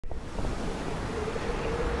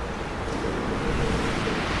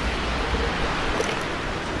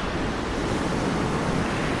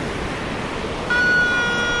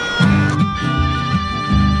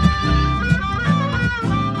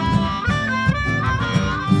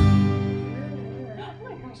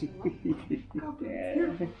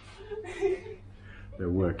They're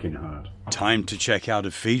working hard. Time to check out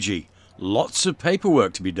of Fiji. Lots of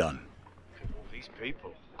paperwork to be done. These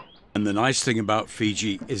people. And the nice thing about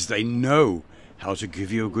Fiji is they know how to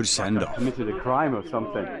give you a good send-off. Committed a crime or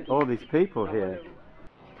something. All these people here.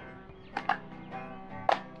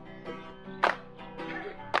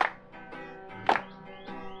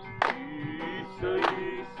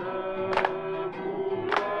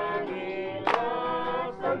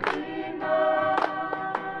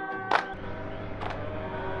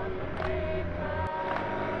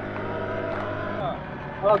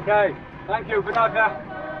 Okay, thank you, Banaka.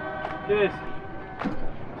 Cheers.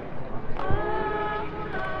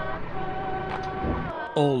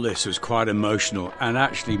 All this was quite emotional and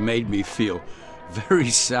actually made me feel very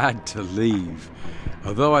sad to leave.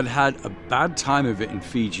 Although I'd had a bad time of it in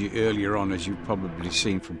Fiji earlier on, as you've probably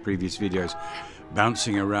seen from previous videos,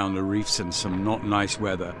 bouncing around the reefs in some not nice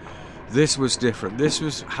weather, this was different. This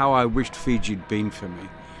was how I wished Fiji'd been for me.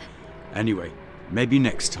 Anyway, maybe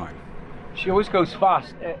next time. She always goes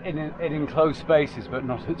fast in enclosed spaces, but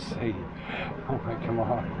not at sea. Oh my, come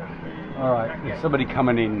on. All right, there's somebody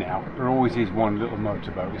coming in now. There always is one little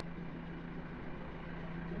motorboat.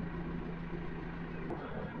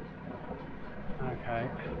 Okay.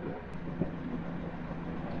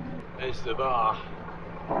 There's the bar.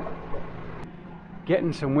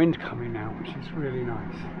 Getting some wind coming now, which is really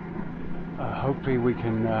nice. Hopefully we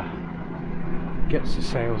can get the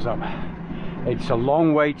sails up. It's a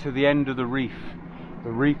long way to the end of the reef.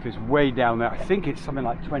 The reef is way down there. I think it's something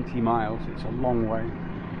like 20 miles. It's a long way.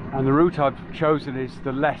 And the route I've chosen is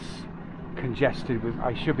the less congested.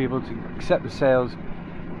 I should be able to accept the sails,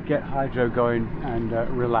 get hydro going and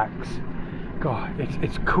relax. God,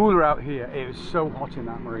 it's cooler out here. It is so hot in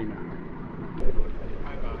that marina.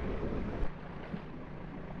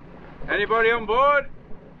 Anybody on board?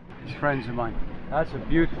 It's friends of mine. That's a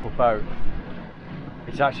beautiful boat.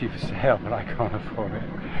 It's actually for sale, but I can't afford it.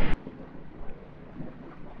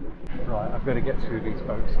 Right, I've got to get through these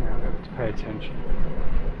boats now. I have to pay attention.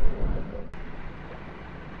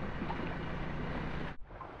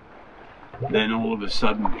 Then all of a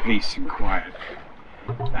sudden, peace and quiet.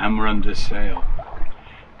 And we're under sail.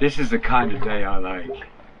 This is the kind of day I like.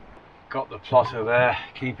 Got the plotter there,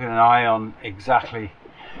 keeping an eye on exactly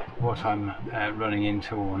what I'm running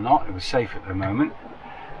into or not. It was safe at the moment.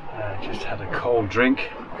 Just had a cold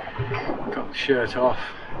drink, got the shirt off,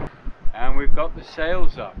 and we've got the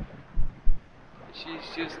sails up.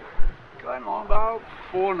 She's just going on about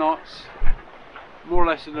 4 knots, more or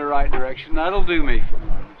less in the right direction. That'll do me for the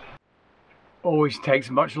moment. Always takes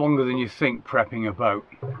much longer than you think prepping a boat.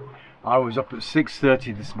 I was up at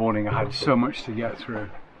 6:30 this morning. I had so much to get through.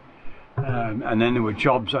 And then there were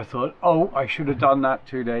jobs. I thought, oh, I should have done that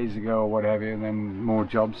 2 days ago or whatever, and then more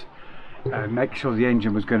jobs. Make sure the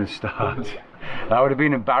engine was going to start. That would have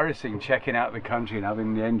been embarrassing, checking out the country and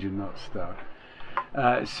having the engine not start.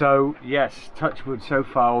 So yes, touch wood, so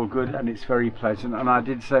far all good, and it's very pleasant. And I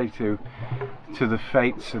did say to the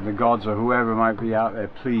fates and the gods or whoever might be out there,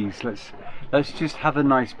 please let's just have a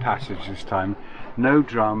nice passage this time. No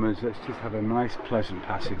dramas. Let's just have a nice pleasant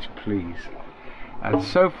passage, please. And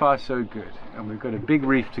so far so good. And we've got a big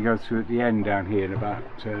reef to go through at the end down here in about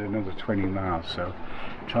another 20 miles. So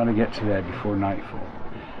trying to get to there before nightfall.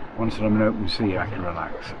 Once I'm in open sea, I can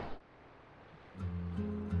relax.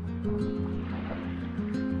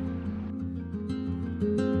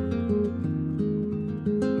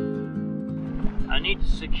 I need to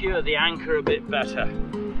secure the anchor a bit better.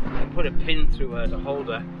 I put a pin through her to hold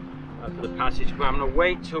her for the passage, but I'm going to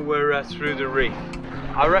wait till we're through the reef.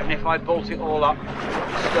 I reckon if I bolt it all up,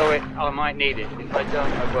 stow it, I might need it. If I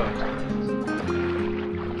don't, I won't.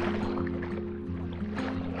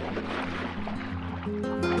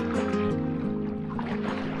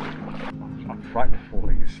 I'm frightened of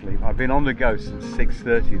falling asleep. I've been on the go since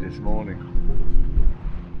 6:30 this morning.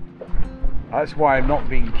 That's why I'm not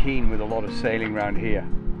being keen with a lot of sailing around here.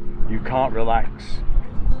 You can't relax.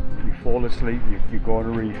 You fall asleep, you go on a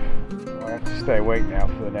reef. I have to stay awake now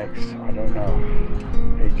for the next, I don't know,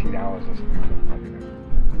 18 hours or something.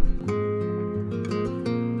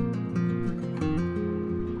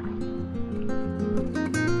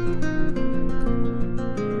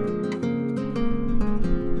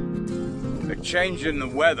 A change in the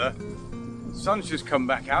weather. The sun's just come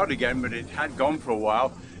back out again, but it had gone for a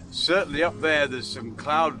while. Certainly up there, there's some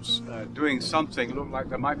clouds doing something. Look like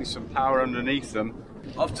there might be some power underneath them.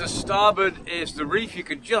 Off to starboard is the reef. You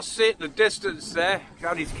can just see it in the distance there.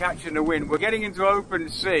 Cloudy's catching the wind. We're getting into open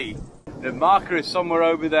sea. The marker is somewhere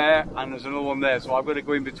over there, and there's another one there, so I've got to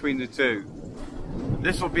go in between the two.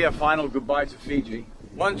 This will be a final goodbye to Fiji.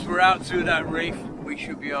 Once we're out through that reef, we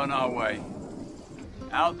should be on our way.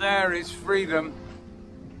 Out there is freedom.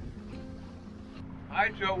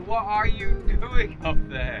 Hydro, what are you doing up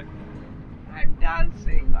there? I'm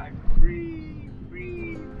dancing. I'm free,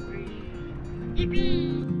 free, free.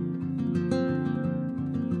 Yippee!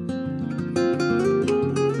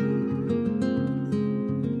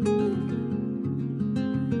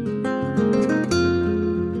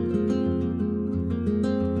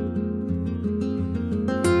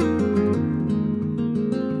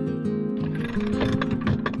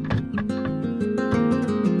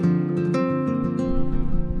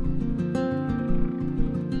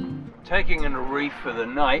 Taking in a reef for the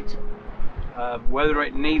night, whether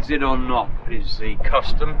it needs it or not, is the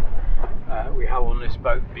custom we have on this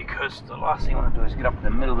boat, because the last thing I want to do is get up in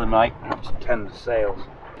the middle of the night and have to tend the sails.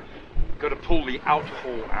 Got to pull the out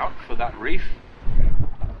haul out for that reef.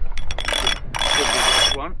 Should be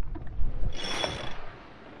this one.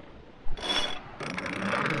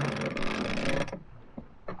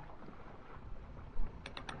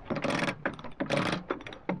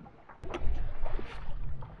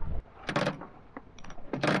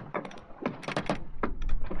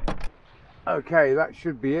 Okay, that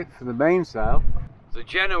should be it for the mainsail. The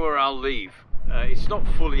Genoa I'll leave. It's not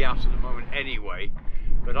fully out at the moment anyway,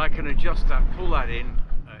 but I can adjust that, pull that in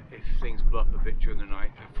if things blow up a bit during the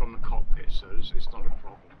night from the cockpit, so it's not a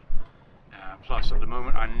problem. Plus at the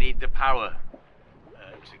moment I need the power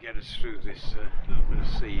to get us through this little bit of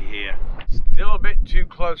sea here. Still a bit too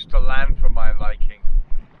close to land for my liking.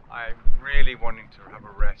 I'm really wanting to have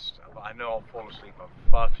a rest. I know I'll fall asleep. I'm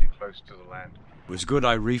far too close to the land. It was good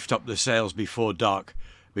I reefed up the sails before dark,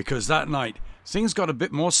 because that night things got a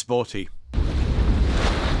bit more sporty.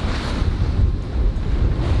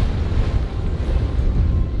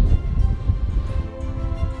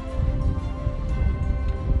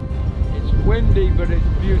 It's windy, but it's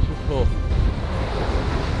beautiful.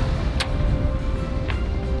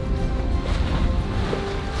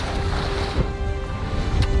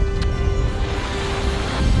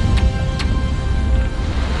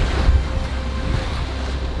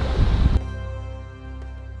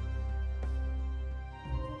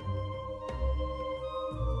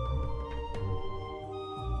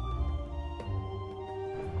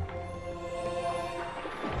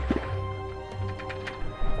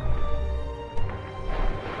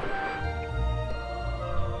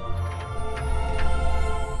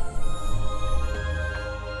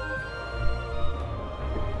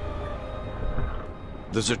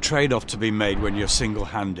 There's a trade-off to be made when you're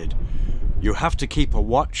single-handed. You have to keep a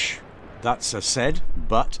watch, that's a said,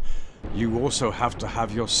 but you also have to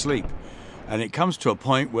have your sleep. And it comes to a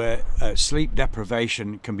point where sleep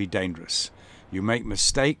deprivation can be dangerous. You make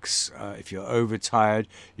mistakes, if you're overtired,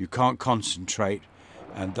 you can't concentrate,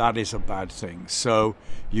 and that is a bad thing. So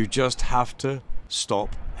you just have to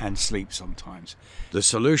stop and sleep sometimes. The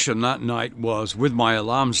solution that night was, with my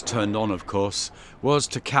alarms turned on of course, was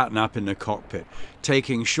to catnap in the cockpit.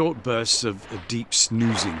 Taking short bursts of deep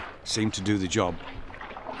snoozing seemed to do the job.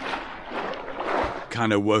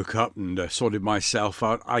 Kind of woke up and sorted myself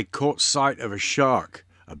out. I caught sight of a shark,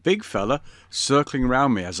 a big fella, circling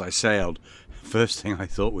around me as I sailed. First thing I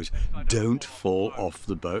thought was, don't fall off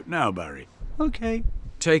the boat now, Barry. Okay.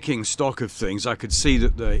 Taking stock of things, I could see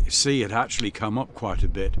that the sea had actually come up quite a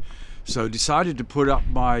bit, so decided to put up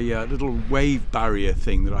my little wave barrier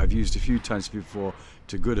thing that I've used a few times before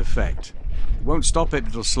to good effect. It won't stop it,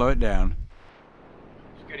 but it'll slow it down.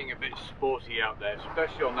 It's getting a bit sporty out there,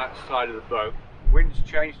 especially on that side of the boat. Wind's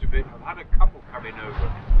changed a bit. I've had a couple coming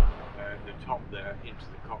over the top there into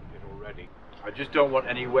the cockpit already. I just don't want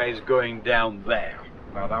any waves going down there.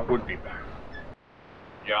 Now that would be bad.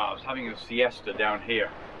 Yeah, I was having a siesta down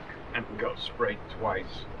here and got sprayed twice.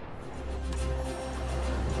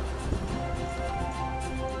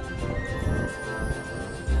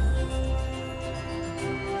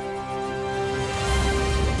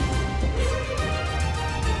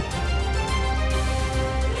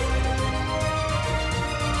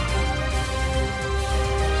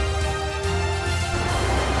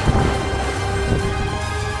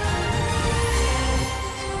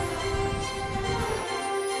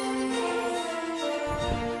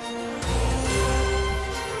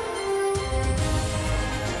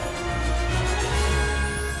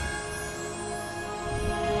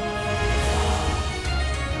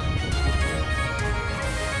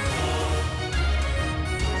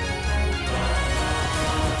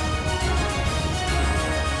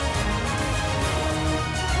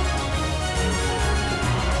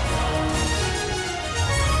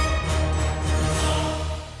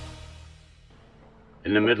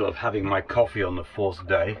 In the middle of having my coffee on the fourth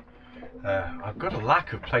day, I've got a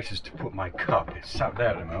lack of places to put my cup. It's sat there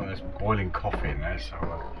at the moment. There's boiling coffee in there, so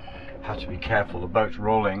I have to be careful. The boat's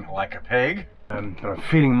rolling like a pig. But I'm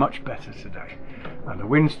feeling much better today. And the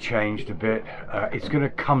wind's changed a bit. It's going to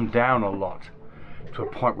come down a lot to a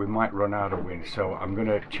point we might run out of wind. So I'm going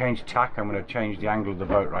to change tack. I'm going to change the angle of the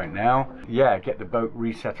boat right now. Yeah, get the boat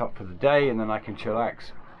reset up for the day, and then I can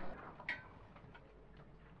chillax.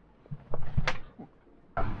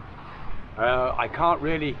 I can't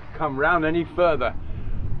really come round any further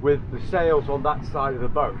with the sails on that side of the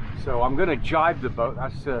boat, so I'm going to jibe the boat.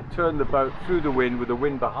 That's turn the boat through the wind with the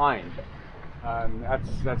wind behind.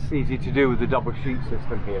 That's easy to do with the double sheet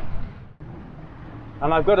system here.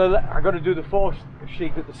 And I've got to do the four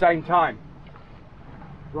sheet at the same time.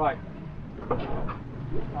 Right.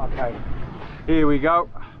 Okay. Here we go.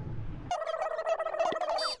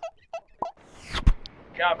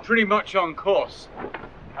 Okay, I'm pretty much on course.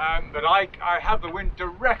 But I have the wind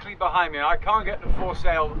directly behind me. I can't get the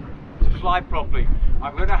foresail to fly properly.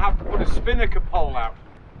 I'm going to have to put a spinnaker pole out.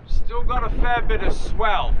 Still got a fair bit of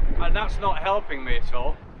swell, and that's not helping me at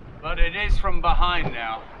all. But it is from behind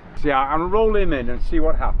now. So yeah, I'm going to roll him in and see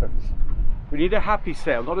what happens. We need a happy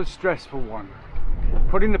sail, not a stressful one.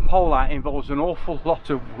 Putting the pole out involves an awful lot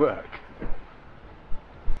of work.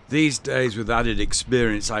 These days, with added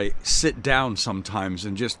experience, I sit down sometimes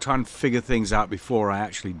and just try and figure things out before I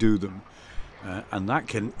actually do them. And that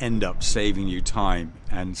can end up saving you time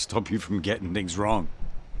and stop you from getting things wrong.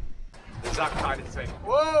 It's that kind of thing.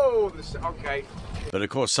 Whoa! Okay. But of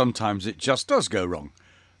course, sometimes it just does go wrong.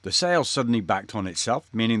 The sail suddenly backed on itself,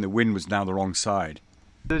 meaning the wind was now the wrong side.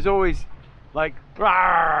 There's always like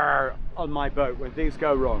 "Rawr" on my boat when things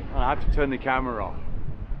go wrong, and I have to turn the camera off.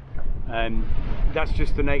 And that's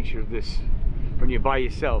just the nature of this. When you're by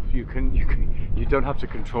yourself, you don't have to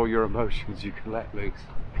control your emotions. You can let loose.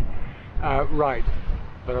 Right,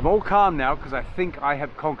 but I'm all calm now because I think I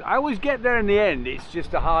have conquered. I always get there in the end. It's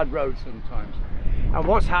just a hard road sometimes. And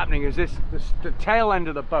what's happening is the tail end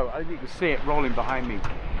of the boat. I think you can see it rolling behind me.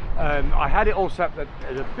 I had it all set up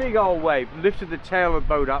as a big old wave, lifted the tail of the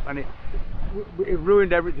boat up, and it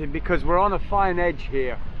ruined everything because we're on a fine edge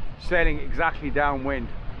here, sailing exactly downwind.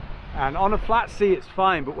 And on a flat sea it's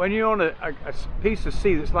fine, but when you're on a piece of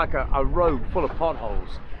sea that's like a road full of potholes,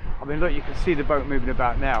 I mean look, you can see the boat moving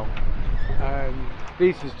about now.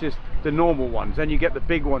 These is just the normal ones, then you get the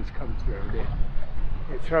big ones come through and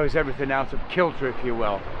it throws everything out of kilter, if you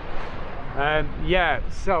will. Yeah,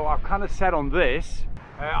 so I've kind of set on this.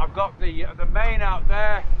 I've got the main out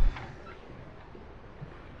there,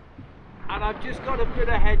 and I've just got a bit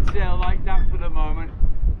of head sail like that for the moment.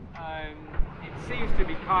 It seems to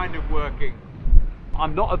be kind of working.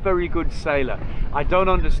 I'm not a very good sailor. I don't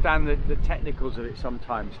understand the technicals of it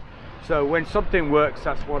sometimes. So when something works,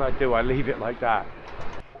 that's what I do. I leave it like that.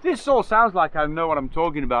 This all sounds like I know what I'm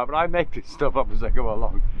talking about, but I make this stuff up as I go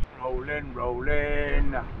along. Rolling,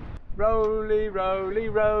 rolling, roly, roly,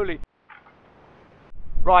 roly.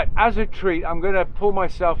 Right, as a treat, I'm going to pull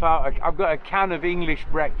myself out. I've got a can of English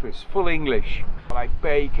breakfast, full English. Like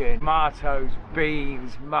bacon, tomatoes,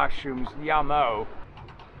 beans, mushrooms, yummo.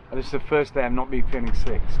 And this is the first day I've not been feeling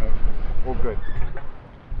sick, so all good.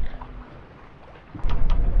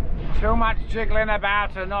 Too much jiggling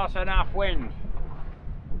about and not enough wind.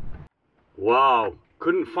 Wow,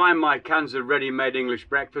 couldn't find my cans of ready-made English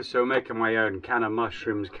breakfast, so making my own. Can of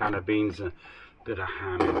mushrooms, can of beans, a bit of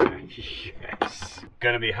ham in there. Yes.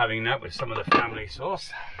 Gonna be having that with some of the family sauce.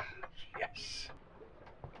 Yes.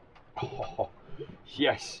 Oh,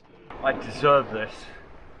 yes. I deserve this.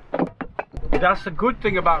 That's the good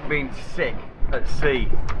thing about being sick at sea.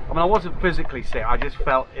 I mean, I wasn't physically sick, I just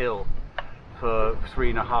felt ill for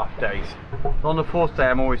 3.5 days. But on the 4th day,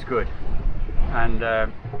 I'm always good. And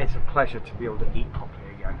it's a pleasure to be able to eat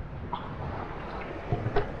properly again.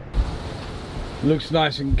 Looks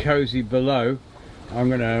nice and cozy below. I'm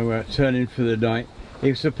going to turn in for the night.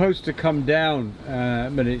 It's supposed to come down,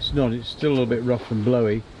 but it's not. It's still a little bit rough and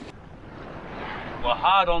blowy. We're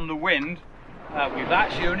hard on the wind. We've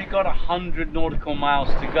actually only got 100 nautical miles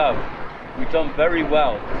to go. We've done very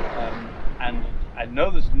well. And I know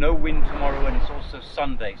there's no wind tomorrow, and it's also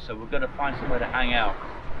Sunday, so we're going to find somewhere to hang out.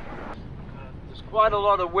 There's quite a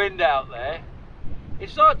lot of wind out there.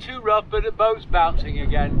 It's not too rough, but the boat's bouncing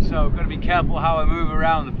again, so I've got to be careful how I move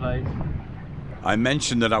around the place. I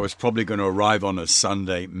mentioned that I was probably going to arrive on a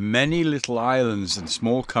Sunday. Many little islands and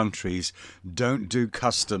small countries don't do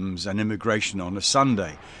customs and immigration on a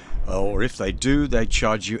Sunday. Or if they do, they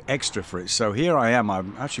charge you extra for it. So here I am.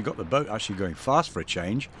 I've actually got the boat actually going fast for a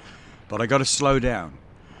change, but I got to slow down.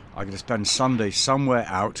 I got to spend Sunday somewhere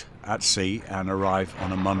out at sea and arrive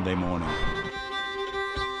on a Monday morning.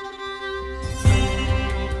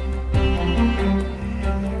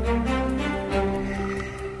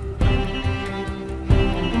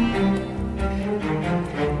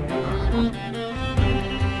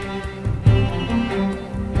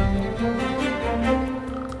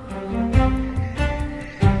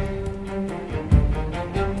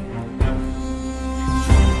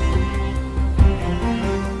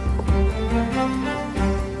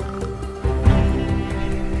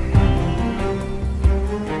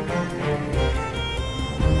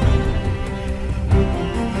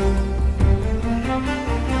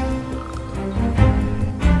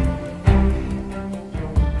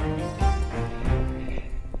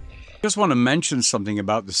 Just want to mention something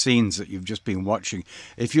about the scenes that you've just been watching.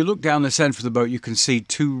 If you look down the centre of the boat, you can see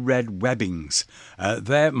two red webbings.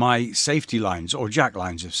 They're my safety lines, or jack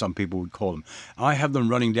lines, if some people would call them. I have them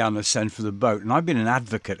running down the centre of the boat, and I've been an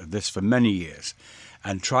advocate of this for many years,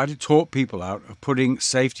 and try to talk people out of putting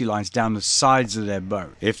safety lines down the sides of their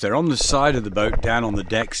boat. If they're on the side of the boat, down on the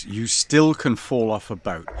decks, you still can fall off a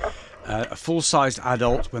boat. A full-sized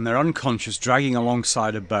adult, when they're unconscious, dragging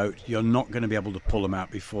alongside a boat, you're not going to be able to pull them out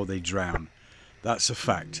before they drown. That's a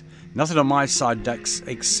fact. Nothing on my side decks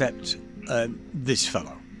except this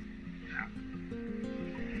fellow.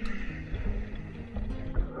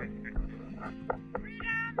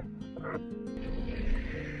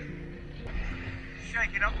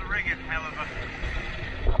 Shaking up the rigging, hell of a...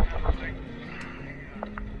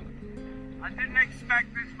 I didn't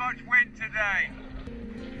expect this much wind today.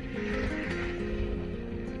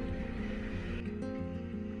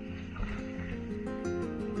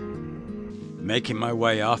 Making my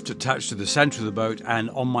way aft, attached to the centre of the boat and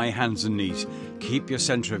on my hands and knees. Keep your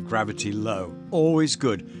centre of gravity low. Always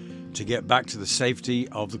good to get back to the safety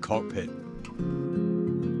of the cockpit.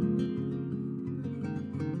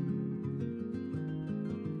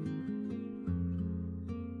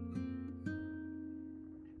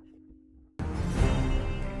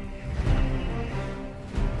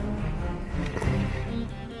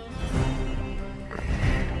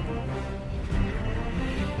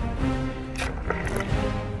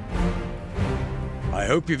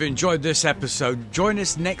 I hope you've enjoyed this episode. Join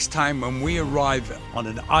us next time when we arrive on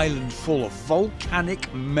an island full of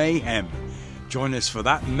volcanic mayhem. Join us for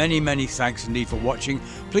that. Many thanks indeed for watching.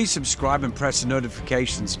 Please subscribe and press the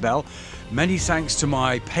notifications bell. Many thanks to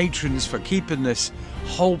my patrons for keeping this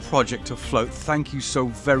whole project afloat. Thank you so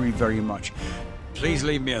very much. Please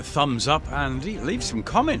leave me a thumbs up and leave some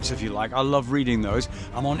comments if you like. I love reading those.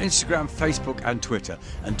 I'm on Instagram, Facebook and Twitter.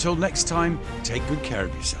 Until next time, take good care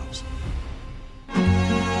of yourselves.